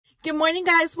Good morning,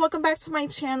 guys. Welcome back to my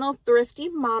channel, Thrifty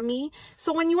Mommy.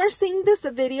 So when you are seeing this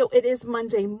video, it is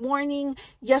Monday morning.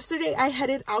 Yesterday, I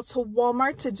headed out to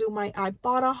Walmart to do my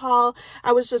Ibotta haul.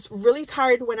 I was just really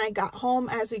tired when I got home.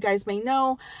 As you guys may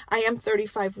know, I am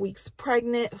 35 weeks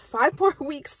pregnant, 5 more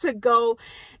weeks to go.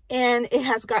 And it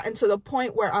has gotten to the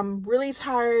point where I'm really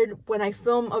tired. When I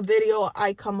film a video,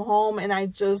 I come home and I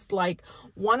just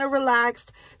want to relax.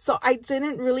 So I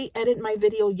didn't really edit my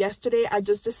video yesterday. I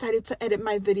just decided to edit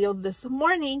my video this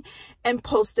morning and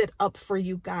post it up for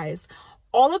you guys.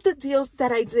 All of the deals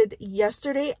that I did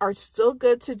yesterday are still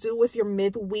good to do with your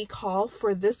midweek haul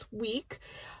for this week.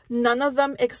 None of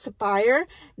them expire.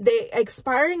 They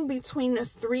expiring between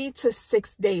 3 to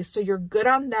 6 days. So you're good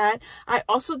on that. I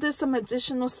also did some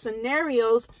additional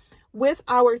scenarios with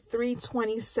our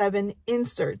 327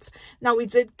 inserts. Now we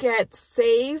did get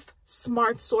Save,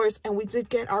 Smart Source, and we did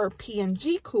get our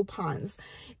P&G coupons.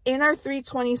 In our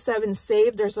 327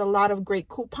 Save, there's a lot of great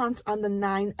coupons on the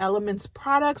 9 Elements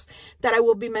products that I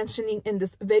will be mentioning in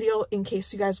this video in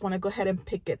case you guys want to go ahead and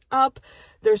pick it up.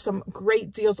 There's some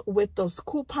great deals with those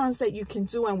coupons that you can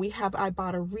do, and we have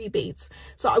Ibotta rebates.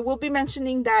 So I will be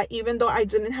mentioning that even though I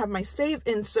didn't have my Save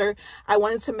insert, I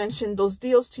wanted to mention those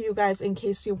deals to you guys in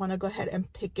case you want to go ahead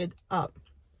and pick it up.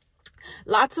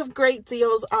 Lots of great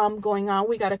deals going on.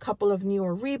 We got a couple of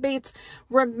newer rebates.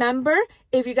 Remember,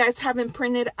 if you guys haven't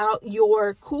printed out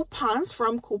your coupons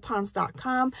from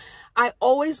coupons.com, I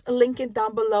always link it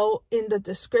down below in the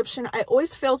description. I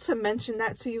always fail to mention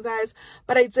that to you guys,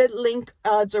 but I did link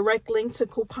a direct link to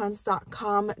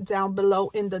coupons.com down below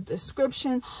in the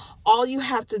description. All you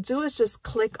have to do is just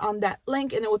click on that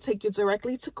link and it will take you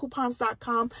directly to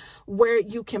coupons.com where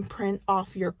you can print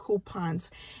off your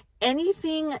coupons.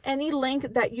 Any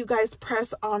link that you guys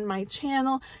press on my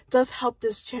channel does help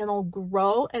this channel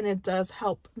grow, and it does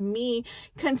help me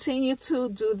continue to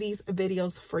do these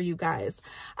videos for you guys.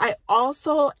 I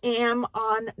also am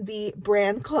on the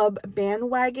Brand Club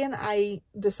bandwagon. I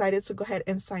decided to go ahead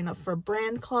and sign up for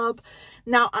Brand Club.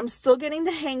 Now, I'm still getting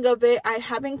the hang of it. I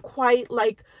haven't quite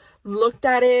looked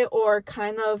at it or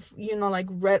kind of,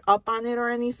 read up on it or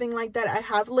anything like that. I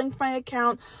have linked my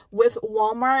account with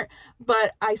Walmart,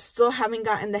 but I still haven't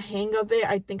gotten the hang of it.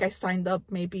 I think I signed up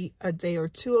maybe a day or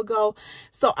two ago.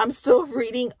 So I'm still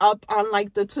reading up on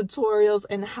the tutorials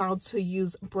and how to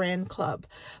use Brand Club.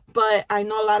 But I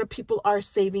know a lot of people are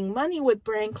saving money with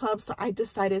Brand Club, so I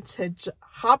decided to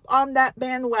hop on that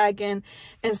bandwagon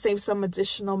and save some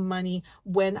additional money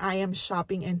when I am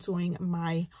shopping and doing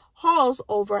my hauls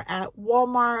over at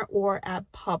Walmart or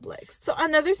at Publix. So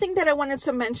another thing that I wanted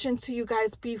to mention to you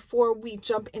guys before we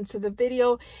jump into the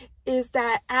video is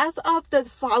that as of the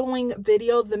following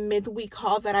video, the midweek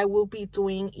haul that I will be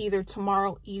doing either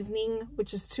tomorrow evening,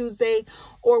 which is Tuesday,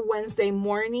 or Wednesday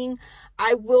morning,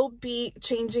 I will be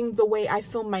changing the way I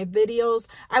film my videos.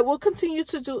 I will continue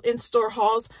to do in-store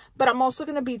hauls, but I'm also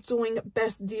going to be doing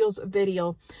best deals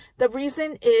video. The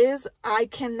reason is I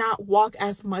cannot walk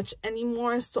as much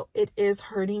anymore, so it is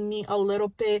hurting me a little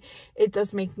bit. It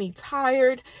does make me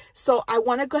tired. So I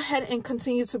want to go ahead and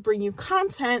continue to bring you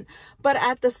content, but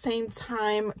at the same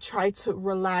time, try to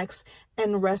relax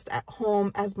and rest at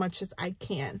home as much as I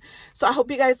can. So I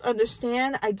hope you guys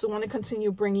understand. I do want to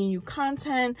continue bringing you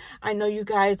content. I know you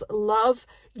guys love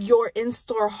your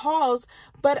in-store hauls,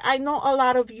 but I know a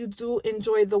lot of you do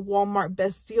enjoy the Walmart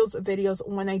best deals videos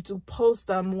when I do post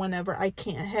them whenever I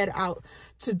can't head out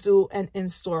to do an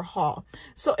in-store haul.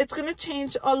 So it's going to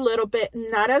change a little bit,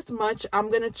 not as much. I'm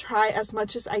going to try as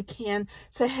much as I can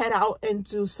to head out and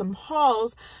do some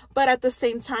hauls, but at the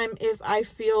same time, if I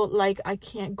feel like I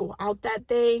can't go out that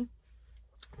day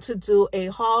to do a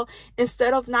haul,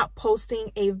 instead of not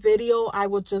posting a video, I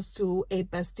will just do a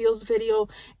best deals video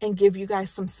and give you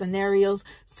guys some scenarios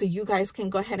so you guys can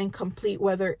go ahead and complete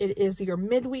whether it is your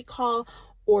midweek haul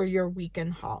or your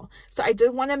weekend haul. So I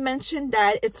did want to mention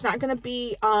that it's not going to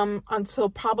be until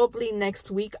probably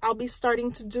next week I'll be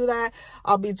starting to do that.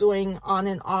 I'll be doing on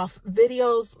and off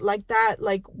videos like that,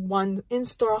 like one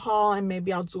in-store haul, and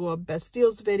maybe I'll do a best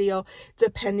deals video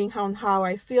depending on how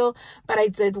I feel. But I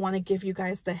did want to give you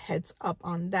guys the heads up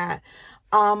on that.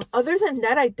 Other than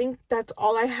that, I think that's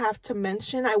all I have to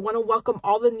mention. I want to welcome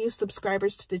all the new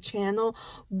subscribers to the channel.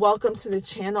 Welcome to the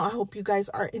channel. I hope you guys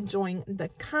are enjoying the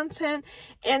content.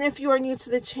 And if you are new to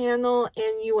the channel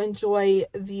and you enjoy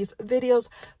these videos,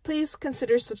 please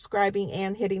consider subscribing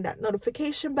and hitting that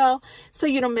notification bell so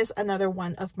you don't miss another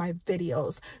one of my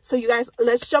videos. So you guys,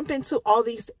 let's jump into all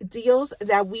these deals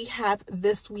that we have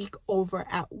this week over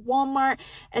at Walmart.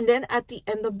 And then at the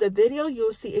end of the video,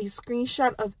 you'll see a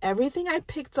screenshot of everything I I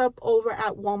picked up over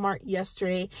at Walmart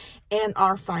yesterday and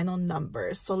our final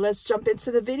numbers. So let's jump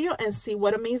into the video and see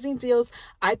what amazing deals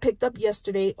I picked up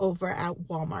yesterday over at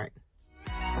Walmart.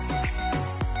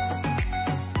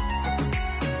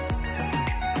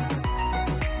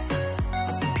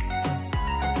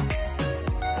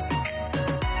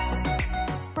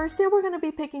 First thing we're going to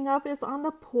be picking up is on the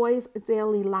Poise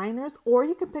Daily Liners, or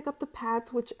you can pick up the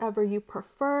pads, whichever you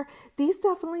prefer. These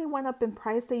definitely went up in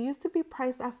price. They used to be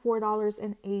priced at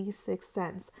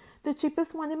 $4.86. The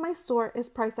cheapest one in my store is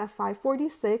priced at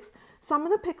 $5.46. So I'm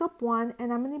going to pick up one,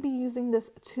 and I'm going to be using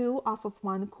this 2 off of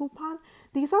 1 coupon.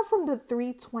 These are from the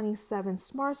 327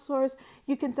 Smart Stores.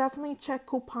 You can definitely check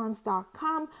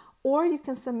coupons.com, or you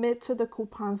can submit to the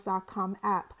coupons.com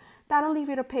app. That'll leave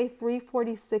you to pay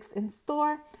 $3.46 in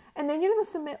store. And then you're going to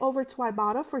submit over to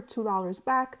Ibotta for $2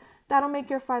 back. That'll make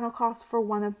your final cost for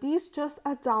one of these just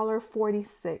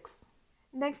 $1.46.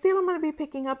 Next deal I'm going to be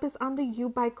picking up is on the You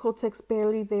by Kotex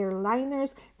Barely There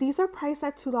liners. These are priced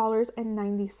at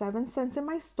 $2.97 in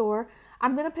my store.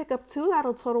 I'm going to pick up 2.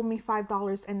 That'll total me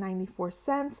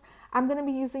 $5.94. I'm going to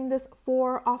be using this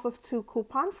 4 off of 2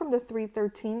 coupon from the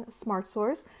 313 Smart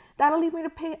Stores. That'll leave me to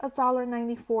pay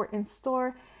 $1.94 in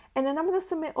store. And then I'm going to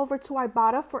submit over to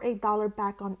Ibotta for $1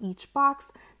 back on each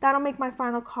box. That'll make my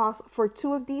final cost for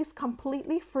 2 of these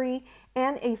completely free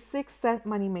and a 6-cent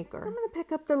moneymaker. I'm going to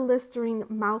pick up the Listerine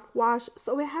mouthwash.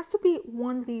 So it has to be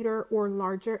 1 liter or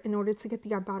larger in order to get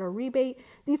the Ibotta rebate.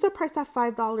 These are priced at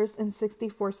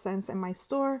 $5.64 in my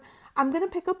store. I'm going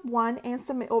to pick up 1 and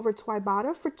submit over to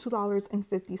Ibotta for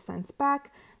 $2.50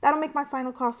 back. That'll make my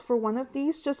final cost for one of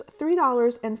these just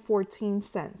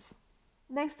 $3.14.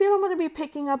 Next deal I'm going to be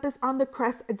picking up is on the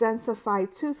Crest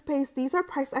Densified toothpaste. These are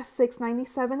priced at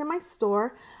 $6.97 in my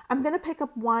store. I'm going to pick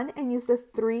up 1 and use this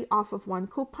 3 off of 1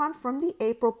 coupon from the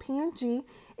April P&G.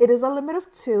 It is a limit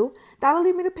of 2. That'll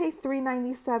leave me to pay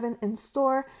 $3.97 in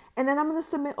store. And then I'm going to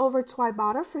submit over to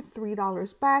Ibotta for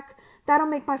 $3 back. That'll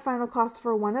make my final cost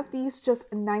for one of these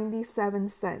just 97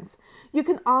 cents. You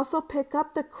can also pick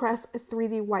up the Crest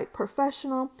 3D White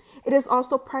Professional. It is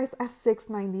also priced at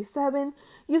 $6.97.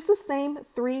 Use the same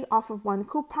 3 off of 1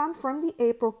 coupon from the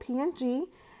April P&G.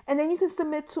 And then you can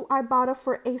submit to Ibotta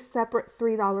for a separate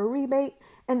 $3 rebate.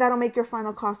 And that'll make your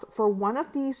final cost for one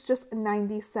of these just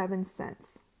 97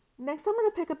 cents. Next, I'm going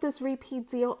to pick up this repeat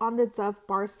deal on the Dove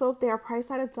bar soap. They are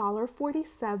priced at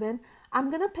 $1.47.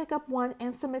 I'm going to pick up 1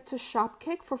 and submit to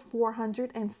Shopkick for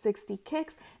 460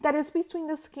 kicks. That is between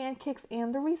the scan kicks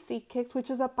and the receipt kicks, which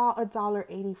is about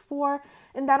 $1.84.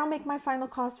 And that'll make my final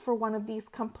cost for one of these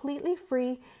completely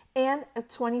free and a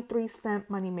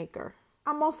 23-cent moneymaker.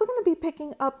 I'm also going to be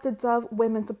picking up the Dove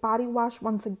Women's Body Wash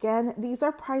once again. These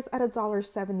are priced at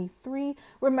 $1.73.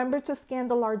 Remember to scan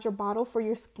the larger bottle for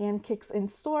your scan kicks in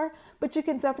store, but you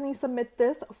can definitely submit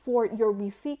this for your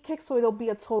receipt kicks, so it'll be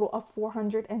a total of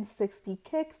 460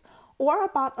 kicks or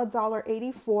about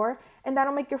 $1.84, and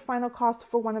that'll make your final cost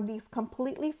for one of these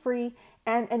completely free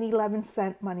and an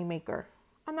 11-cent moneymaker.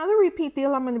 Another repeat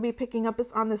deal I'm going to be picking up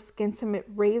is on the Skintimate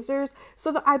razors.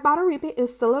 So the Ibotta rebate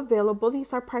is still available.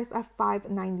 These are priced at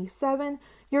 $5.97.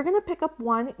 You're going to pick up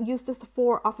 1, use this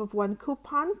 4 off of 1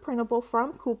 coupon, printable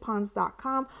from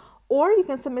coupons.com, or you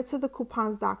can submit to the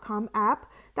coupons.com app.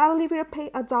 That'll leave you to pay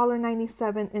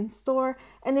 $1.97 in store,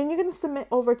 and then you're going to submit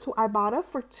over to Ibotta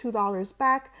for $2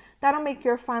 back. That'll make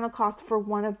your final cost for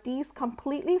one of these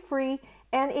completely free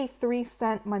and a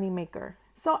 3-cent moneymaker.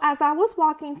 So as I was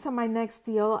walking to my next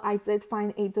deal, I did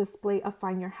find a display of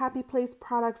Find Your Happy Place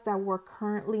products that were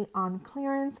currently on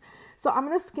clearance. So I'm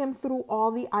going to skim through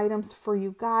all the items for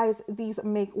you guys. These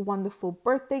make wonderful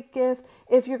birthday gifts.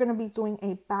 If you're going to be doing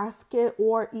a basket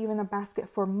or even a basket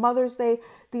for Mother's Day,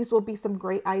 these will be some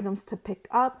great items to pick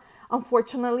up.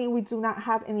 Unfortunately, we do not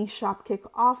have any Shopkick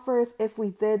offers. If we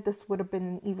did, this would have been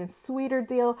an even sweeter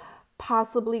deal,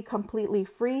 possibly completely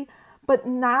free. But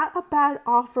not a bad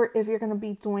offer if you're going to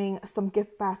be doing some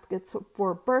gift baskets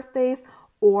for birthdays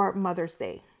or Mother's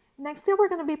Day. Next thing we're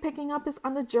going to be picking up is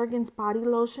on the Jergens body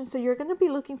lotion. So you're going to be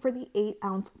looking for the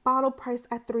 8-ounce bottle priced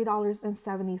at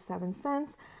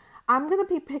 $3.77. I'm going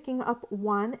to be picking up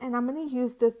 1, and I'm going to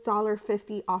use this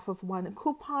 $1.50 off of 1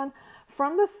 coupon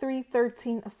from the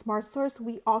 313 Smart Stores.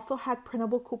 We also had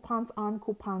printable coupons on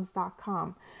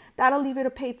coupons.com. That'll leave you to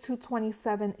pay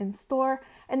 $2.27 in store,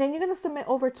 and then you're going to submit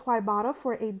over to Ibotta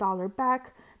for $1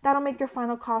 back. That'll make your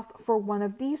final cost for one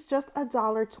of these just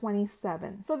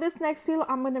 $1.27. So this next deal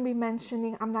I'm going to be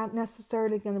mentioning, I'm not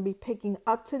necessarily going to be picking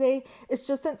up today. It's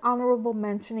just an honorable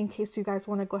mention in case you guys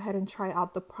want to go ahead and try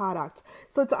out the product.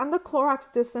 So it's on the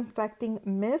Clorox Disinfecting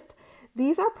Mist.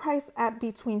 These are priced at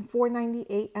between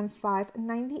 $4.98 and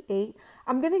 $5.98.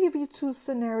 I'm going to give you two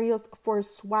scenarios for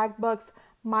swag bucks,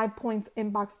 my points,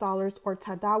 inbox dollars, or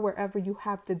tada, wherever you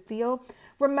have the deal.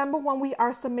 Remember, when we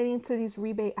are submitting to these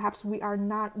rebate apps, we are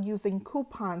not using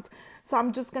coupons. So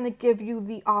I'm just going to give you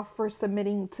the offer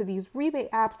submitting to these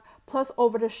rebate apps plus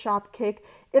over the Shopkick.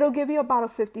 It'll give you about a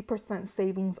 50%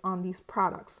 savings on these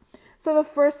products. So the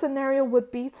first scenario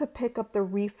would be to pick up the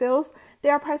refills. They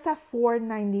are priced at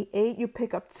 $4.98. You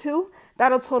pick up two,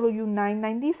 that'll total you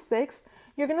 $9.96.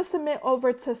 You're going to submit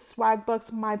over to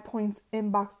Swagbucks, My Points,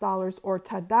 Inbox Dollars, or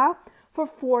Tada for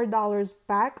 $4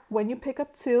 back when you pick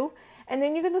up two. And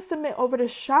then you're going to submit over to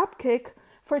Shopkick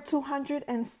for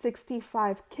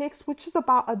 265 kicks, which is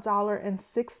about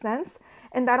 $1.06.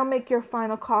 And that'll make your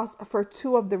final cost for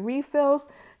two of the refills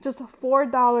just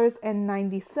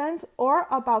 $4.90, or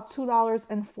about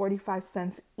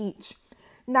 $2.45 each.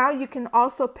 Now you can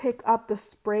also pick up the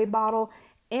spray bottle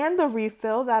and the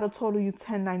refill. That'll total you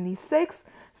 $10.96.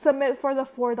 Submit for the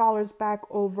 $4 back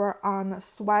over on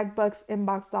Swagbucks,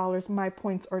 Inbox Dollars, My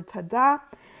Points, or Tada.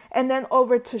 And then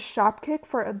over to Shopkick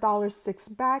for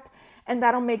 $1.06 back. And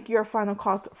that'll make your final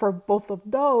cost for both of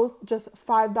those just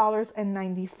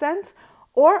 $5.90,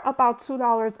 or about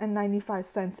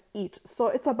 $2.95 each. So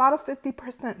it's about a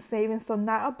 50% savings. So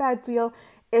not a bad deal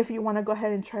if you want to go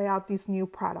ahead and try out these new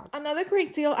products. Another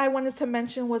great deal I wanted to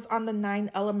mention was on the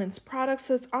 9 Elements products.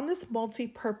 So it's on this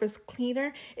multi-purpose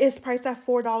cleaner. It's priced at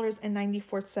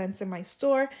 $4.94 in my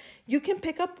store. You can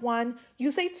pick up one,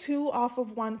 use a 2 off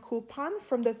of 1 coupon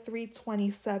from the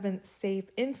 327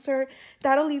 save insert.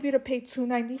 That'll leave you to pay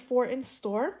 $2.94 in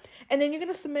store. And then you're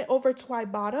going to submit over to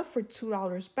Ibotta for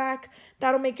 $2 back.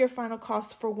 That'll make your final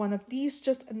cost for one of these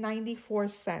just 94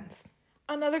 cents.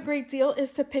 Another great deal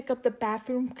is to pick up the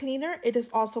bathroom cleaner. It is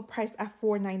also priced at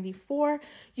 $4.94.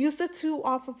 Use the 2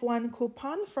 off of 1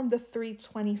 coupon from the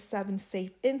 327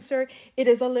 save insert. It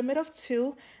is a limit of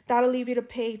 2. That'll leave you to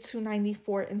pay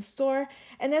 $2.94 in store.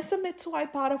 And then submit to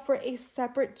Ibotta for a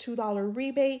separate $2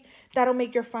 rebate. That'll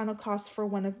make your final cost for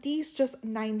one of these just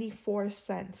 94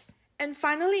 cents. And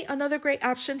finally, another great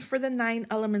option for the 9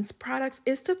 Elements products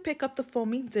is to pick up the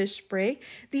foaming dish spray.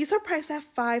 These are priced at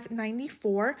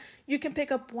 $5.94. You can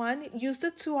pick up one, use the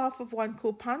 2 off of 1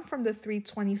 coupon from the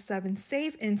 327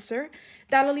 save insert.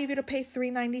 That'll leave you to pay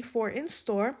 $3.94 in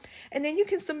store. And then you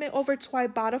can submit over to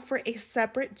Ibotta for a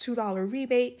separate $2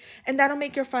 rebate. And that'll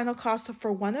make your final cost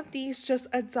for one of these just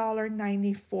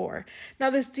 $1.94.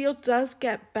 Now this deal does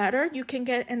get better. You can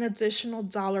get an additional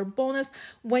 $1 bonus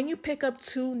when you pick up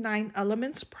 2 9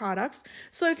 Elements products.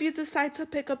 So if you decide to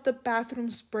pick up the bathroom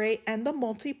spray and the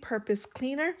multi-purpose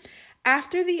cleaner,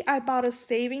 after the Ibotta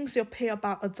savings, you'll pay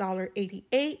about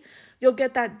 $1.88. You'll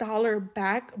get that $1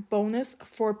 back bonus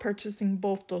for purchasing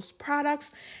both those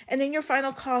products. And then your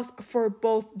final cost for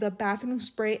both the bathroom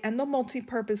spray and the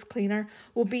multi-purpose cleaner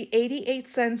will be 88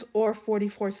 cents or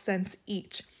 44 cents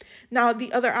each. Now,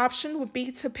 the other option would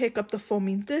be to pick up the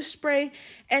foaming dish spray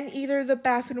and either the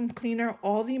bathroom cleaner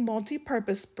or the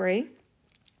multi-purpose spray.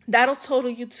 That'll total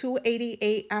you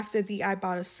 $2.88 after the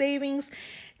Ibotta savings.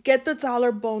 Get the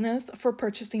 $1 bonus for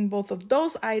purchasing both of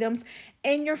those items,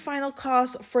 and your final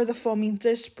cost for the foaming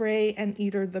dish spray and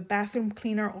either the bathroom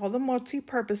cleaner or the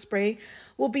multi-purpose spray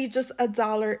will be just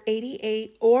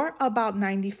 $1.88 or about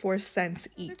 94 cents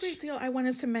each. Another great deal I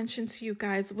wanted to mention to you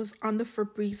guys was on the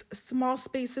Febreze small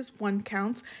spaces 1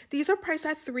 counts. These are priced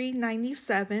at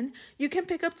 $3.97. You can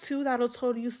pick up 2, that'll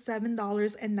total you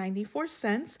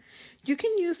 $7.94. You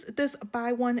can use this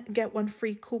buy one get one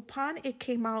free coupon. It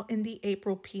came out in the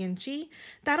April P&G.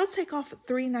 That'll take off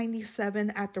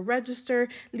 $3.97 at the register,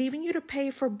 leaving you to pay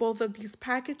for both of these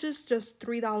packages just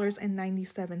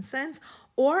 $3.97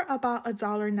 or about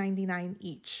 $1.99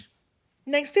 each.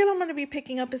 Next deal I'm going to be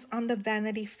picking up is on the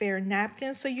Vanity Fair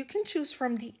napkins. So you can choose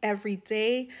from the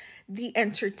everyday, the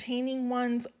entertaining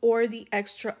ones, or the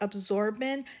extra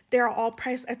absorbent. They're all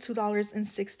priced at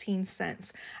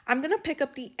 $2.16. I'm going to pick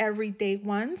up the everyday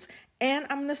ones, and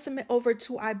I'm going to submit over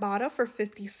to Ibotta for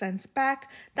 50 cents back.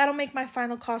 That'll make my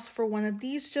final cost for one of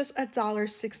these just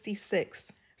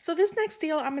 $1.66. So this next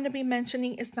deal I'm going to be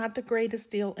mentioning is not the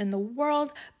greatest deal in the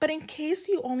world, but in case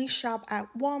you only shop at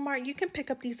Walmart, you can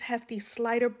pick up these hefty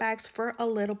slider bags for a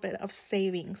little bit of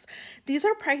savings. These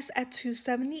are priced at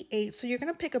 $2.78, so you're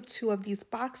going to pick up 2 of these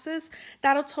boxes.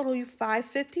 That'll total you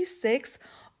 $5.56.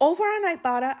 Over on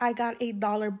Ibotta, I got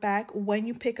 $1 back when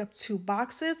you pick up 2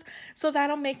 boxes, so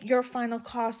that'll make your final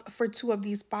cost for 2 of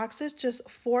these boxes just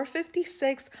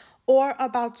 $4.56 or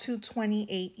about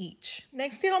 $2.28 each.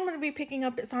 Next deal I'm going to be picking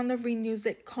up is on the Renews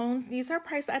It cones. These are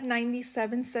priced at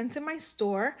 97 cents in my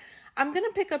store. I'm going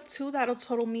to pick up 2. That'll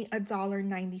total me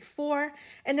 $1.94.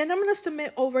 And then I'm going to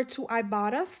submit over to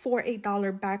Ibotta for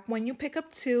 $8 back when you pick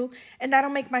up 2. And that'll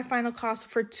make my final cost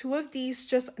for 2 of these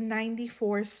just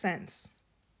 94 cents.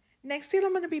 Next deal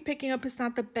I'm going to be picking up is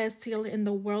not the best deal in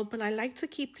the world, but I like to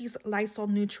keep these Lysol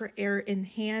Neutra Air in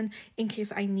hand in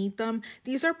case I need them.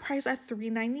 These are priced at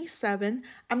 $3.97.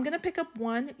 I'm going to pick up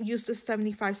 1, use the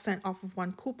 75-cent off of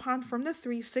 1 coupon from the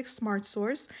 3/6 Smart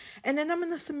Source, and then I'm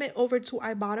going to submit over to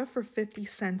Ibotta for 50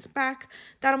 cents back.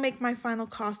 That'll make my final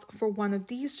cost for 1 of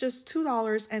these just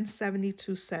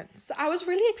 $2.72. So I was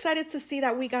really excited to see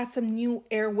that we got some new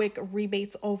Airwick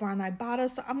rebates over on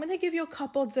Ibotta, so I'm going to give you a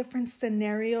couple different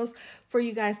scenarios for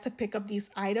you guys to pick up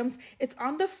these items. It's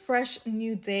on the fresh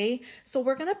new day, so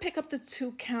we're gonna pick up the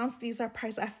 2 counts. These are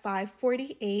priced at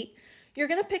 $5.48. You're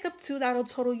gonna pick up 2. That'll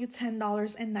total you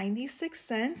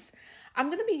 $10.96. I'm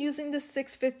gonna be using the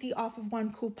 $6.50 off of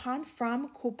 1 coupon from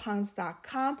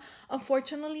coupons.com.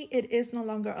 Unfortunately, it is no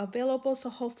longer available, so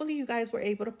hopefully you guys were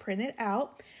able to print it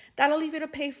out. That'll leave you to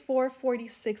pay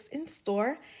 $4.46 in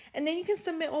store, and then you can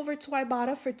submit over to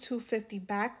Ibotta for $2.50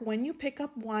 back when you pick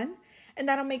up 1. And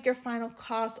that'll make your final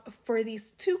cost for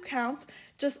these 2 counts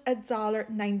just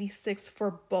 $1.96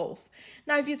 for both.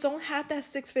 Now, if you don't have that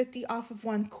 $6.50 off of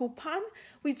 1 coupon,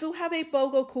 we do have a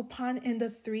BOGO coupon in the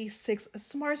 3/6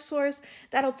 Smart Source.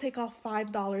 That'll take off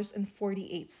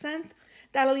 $5.48.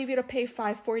 That'll leave you to pay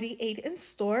 $5.48 in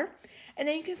store. And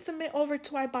then you can submit over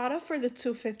to Ibotta for the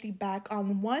 $2.50 back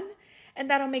on 1. And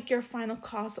that'll make your final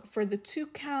cost for the 2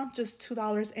 count just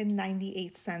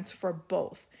 $2.98 for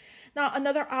both. Now,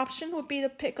 another option would be to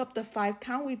pick up the 5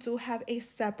 count. We do have a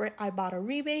separate Ibotta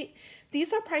rebate.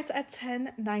 These are priced at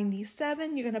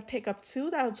 $10.97. You're going to pick up 2.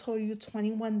 That'll total you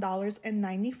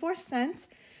 $21.94.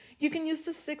 You can use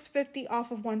the $6.50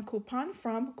 off of 1 coupon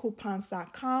from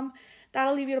coupons.com.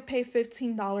 That'll leave you to pay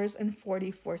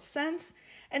 $15.44.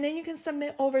 And then you can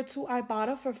submit over to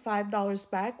Ibotta for $5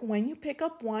 back when you pick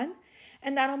up 1.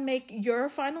 And that'll make your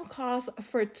final cost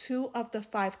for 2 of the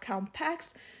 5 count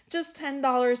packs just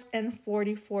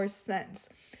 $10.44.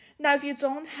 Now, if you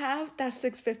don't have that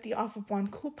 $6.50 off of 1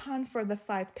 coupon for the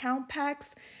 5 count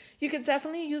packs, you can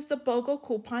definitely use the BOGO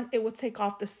coupon. It will take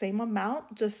off the same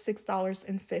amount, just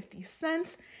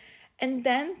 $6.50. And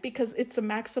then, because it's a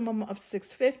maximum of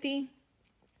 $6.50,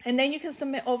 and then you can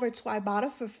submit over to Ibotta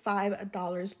for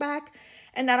 $5 back,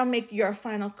 and that'll make your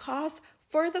final cost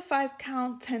for the 5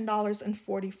 count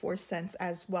 $10.44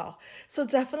 as well. So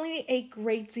definitely a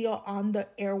great deal on the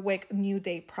Airwick New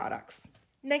Day products.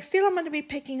 Next deal I'm going to be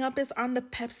picking up is on the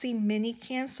Pepsi mini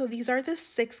cans. So these are the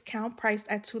 6 count priced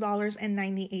at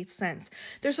 $2.98.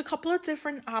 There's a couple of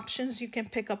different options you can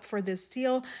pick up for this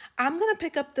deal. I'm going to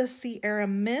pick up the Sierra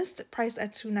Mist priced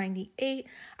at $2.98.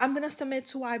 I'm going to submit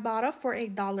to Ibotta for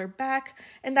 $8 back,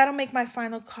 and that'll make my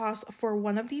final cost for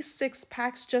 1 of these 6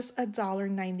 packs just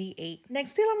 $1.98.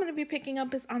 Next deal I'm going to be picking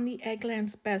up is on the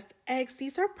Eggland's Best Eggs.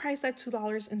 These are priced at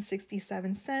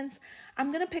 $2.67.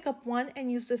 I'm going to pick up 1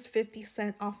 and use this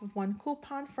 50-cent off of 1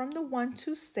 coupon from the 1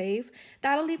 to save.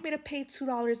 That'll leave me to pay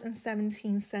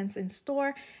 $2.17 in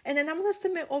store. And then I'm going to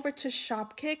submit over to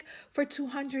Shopkick for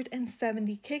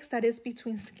 270 kicks. That is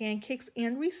between scan kicks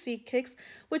and receipt kicks,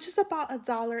 which is about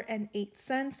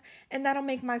 $1.08. And that'll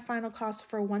make my final cost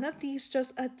for 1 of these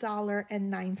just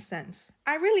 $1.09.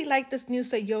 I really like this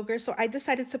Noosa yogurt, so I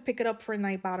decided to pick it up for an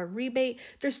Ibotta rebate.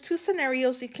 There's 2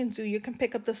 scenarios you can do. You can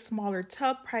pick up the smaller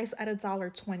tub priced at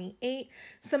 $1.28,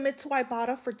 submit to Ibotta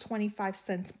for 25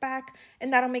 cents back,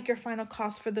 and that'll make your final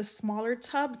cost for the smaller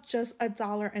tub just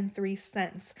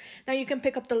 $1.03. Now you can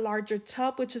pick up the larger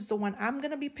tub, which is the one I'm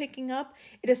going to be picking up.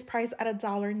 It is priced at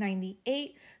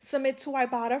 $1.98. Submit to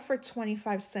Ibotta for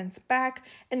 25 cents back,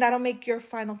 and that'll make your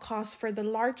final cost for the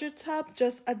larger tub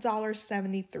just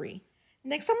 $1.73.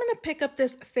 Next, I'm going to pick up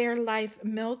this Fairlife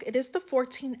milk. It is the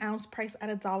 14-ounce price at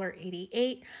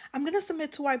 $1.88. I'm going to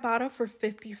submit to Ibotta for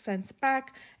 50 cents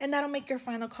back, and that'll make your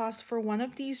final cost for 1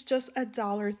 of these just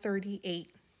 $1.38.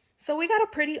 So we got a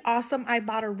pretty awesome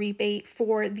Ibotta rebate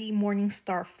for the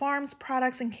Morningstar Farms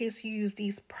products in case you use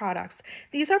these products.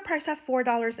 These are priced at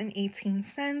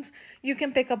 $4.18. You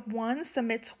can pick up 1,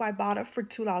 submit to Ibotta for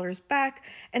 $2 back,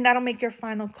 and that'll make your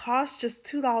final cost just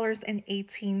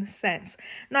 $2.18.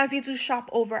 Now, if you do shop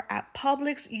over at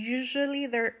Publix, usually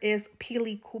there is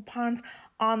Peely coupons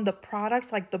on the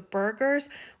products, like the burgers,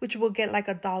 which will get like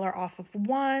 $1 off of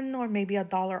 1 or maybe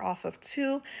 $1 off of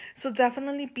 2. So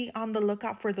definitely be on the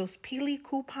lookout for those Peely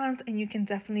coupons, and you can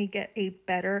definitely get a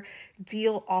better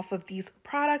deal off of these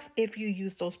products if you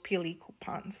use those Peely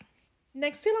coupons.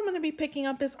 Next deal I'm going to be picking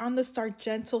up is on the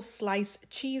Sargento sliced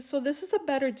cheese. So this is a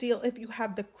better deal if you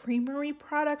have the creamery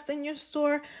products in your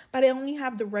store, but I only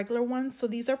have the regular ones. So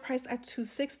these are priced at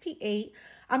 $2.68.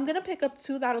 I'm going to pick up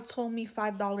two. That'll total me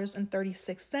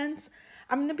 $5.36.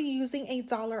 I'm going to be using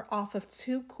 $1 off of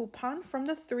 2 coupon from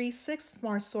the 3/6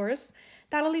 Smart Source.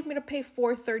 That'll leave me to pay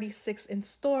 $4.36 in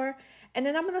store. And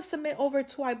then I'm going to submit over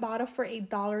to Ibotta for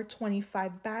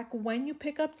 $1.25 back when you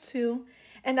pick up two.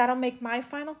 And that'll make my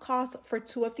final cost for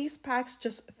two of these packs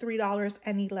just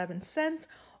 $3.11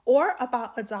 or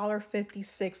about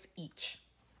 $1.56 each.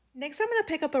 Next, I'm going to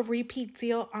pick up a repeat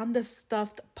deal on the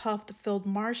stuffed puffed filled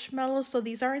marshmallows. So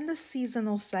these are in the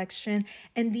seasonal section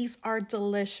and these are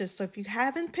delicious. So if you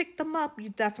haven't picked them up, you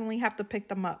definitely have to pick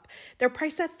them up. They're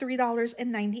priced at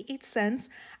 $3.98.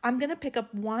 I'm going to pick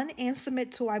up one and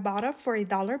submit to Ibotta for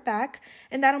 $1 back.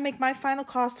 And that'll make my final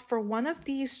cost for one of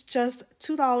these just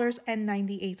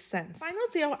 $2.98. Final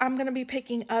deal I'm going to be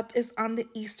picking up is on the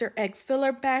Easter egg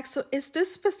filler bag. So it's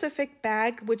this specific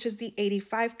bag, which is the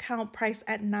 85 count, priced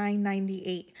at $9.98.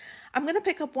 I'm going to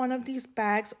pick up one of these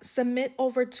bags, submit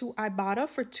over to Ibotta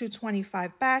for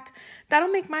 $2.25 back. That'll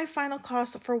make my final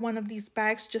cost for one of these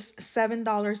bags just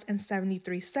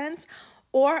 $7.73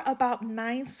 or about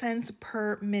 9 cents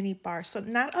per mini bar. So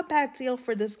not a bad deal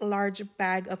for this large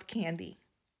bag of candy.